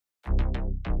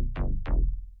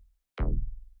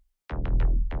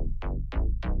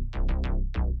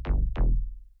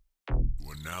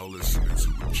now listening to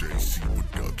a JC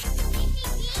Production.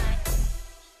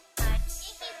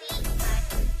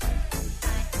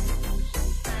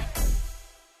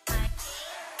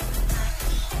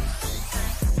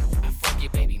 I fuck your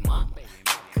baby mama,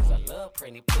 cause I love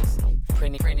pregnant pussy.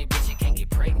 Pregnant bitch, you can't get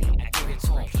pregnant. I give it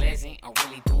to him pleasant, I'm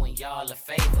really doing y'all a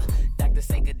favor. Doctor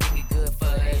say good dick is good for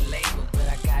her labor, but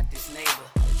I got this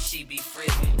neighbor, she be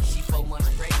frizzing. She 4 months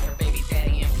pregnant, her baby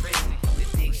daddy in prison.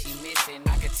 The dick she missing,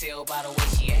 I can tell by the way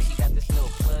she acts. She got this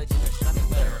little pudge in her stomach,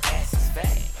 but her ass is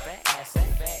fat. Ass is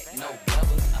fat, no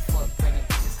blubbers. I fuck pregnant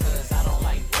bitches cause I don't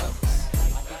like rubbers.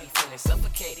 My baby feeling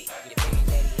suffocated, your baby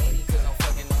daddy lady, cause I'm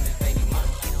fucking on this baby mama.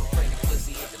 Pregnant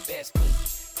pussy is the best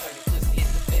pussy. Pregnant pussy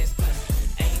is the best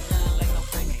pussy. Ain't nothing like no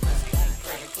pregnant pussy.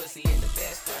 Pregnant pussy is the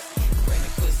best pussy.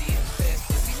 Pregnant pussy is the best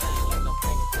pussy. Nothing like no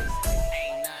pregnant pussy.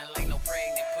 Ain't nothing like no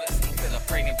pregnant pussy. Cause a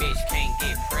pregnant bitch can't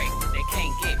get pregnant. They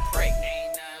can't get pregnant.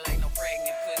 Ain't nothing like no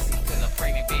pregnant pussy. Cause a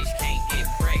pregnant bitch can't get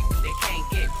pregnant. They can't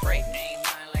get pregnant. Ain't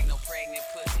nothing like no pregnant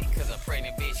pussy. Cause a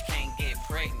pregnant bitch can't get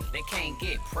pregnant. They can't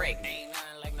get pregnant. Ain't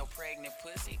nothing like no pregnant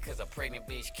pussy. Cause a pregnant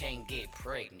bitch can't get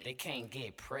pregnant. They can't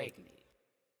get pregnant.